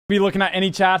be looking at any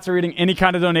chats or reading any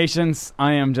kind of donations.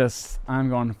 I'm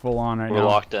going full on right now. We're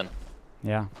locked in.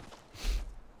 Yeah.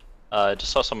 I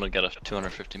just saw someone get a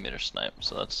 250-meter snipe,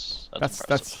 so that's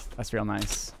real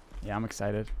nice. Yeah, I'm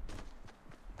excited.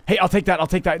 Hey, I'll take that. I'll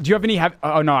take that. Do you have any heavy?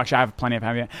 Oh no, actually, I have plenty of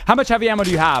heavy. How much heavy ammo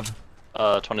do you have?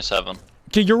 27.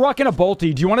 Okay, you're rocking a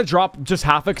bolty. Do you want to drop just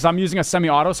half it? Because I'm using a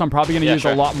semi-auto, so I'm probably gonna use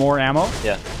a lot more ammo.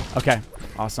 Yeah. Okay.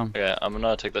 Awesome. Okay, I'm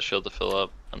gonna take the shield to fill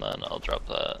up, and then I'll drop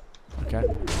that. Okay.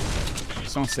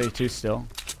 Just don't stay too still.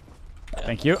 Yeah.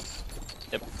 Thank you.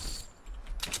 Yep.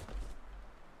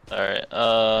 Alright,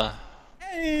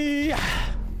 Hey!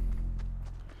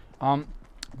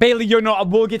 Bailey,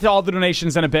 we'll get to all the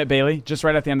donations in a bit, Bailey. Just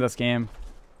right at the end of this game.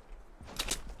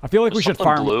 I feel like we should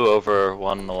farm. Blue over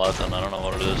 111. I don't know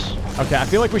what it is. Okay, I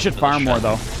feel like we should farm more,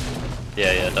 though.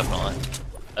 Yeah, definitely.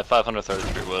 At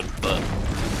 533 wood, but...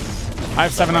 I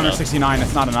have 769.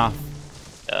 It's not enough.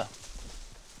 Yeah.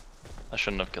 I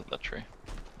shouldn't have killed that tree.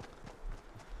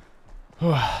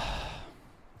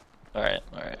 Alright.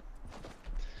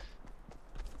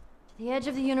 The edge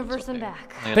of the universe and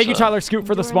back. Thank you, Tyler Scoop,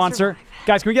 for the sponsor.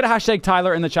 Guys, can we get a hashtag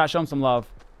Tyler in the chat? Show him some love.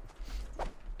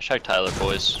 Hashtag Tyler,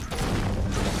 boys.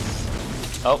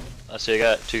 Oh, I see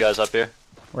two guys up here.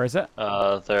 Where is it?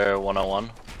 They're 101.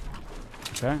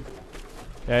 Okay.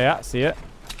 Yeah, see it.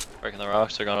 Breaking the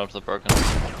rocks, they're going up to the broken.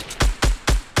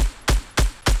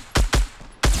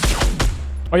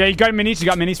 Oh yeah, you got minis? You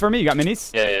got minis for me? You got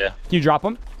minis? Yeah. Can you drop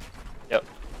them? Yep.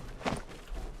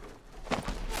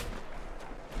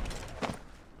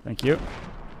 Thank you.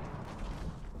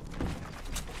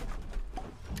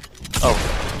 Oh.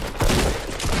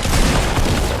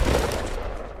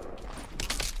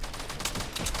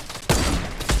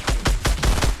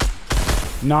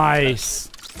 Nice.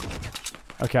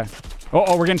 Okay.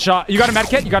 Oh, we're getting shot. You got a med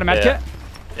kit? You got a med kit?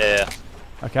 Yeah.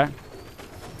 Okay.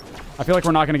 I feel like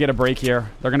we're not going to get a break here.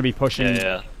 They're going to be pushing.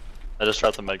 Yeah. I just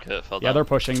dropped the med kit. Fell down. Yeah, they're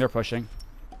pushing. They're pushing.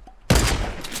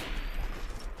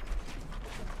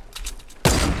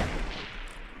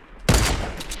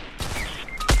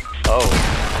 Oh.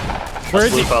 Where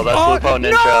is he? That's Lupo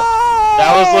Ninja. No!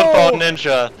 That was Lupo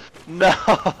Ninja. No.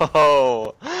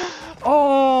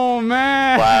 Oh,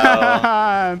 man.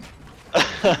 Wow.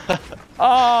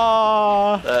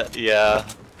 Oh. Yeah.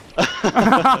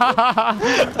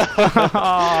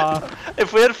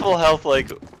 If we had full health,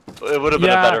 like, it would have been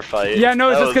a better fight. Yeah, no,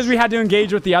 it's just because we had to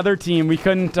engage with the other team. We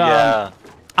couldn't. Yeah.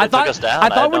 I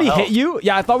thought when he hit you.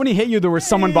 Yeah, I thought when he hit you, there was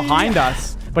someone behind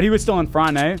us, but he was still in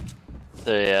front, eh?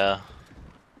 Yeah.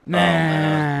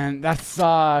 Man, that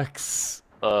sucks.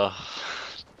 Ugh.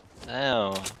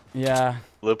 Damn. Yeah.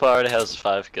 Lupo already has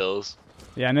 5 kills.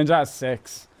 Yeah, Ninja has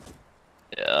 6.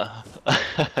 Yeah. All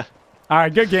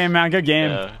right, good game, man. Good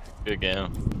game. Yeah, good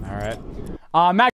game. All right. Matt.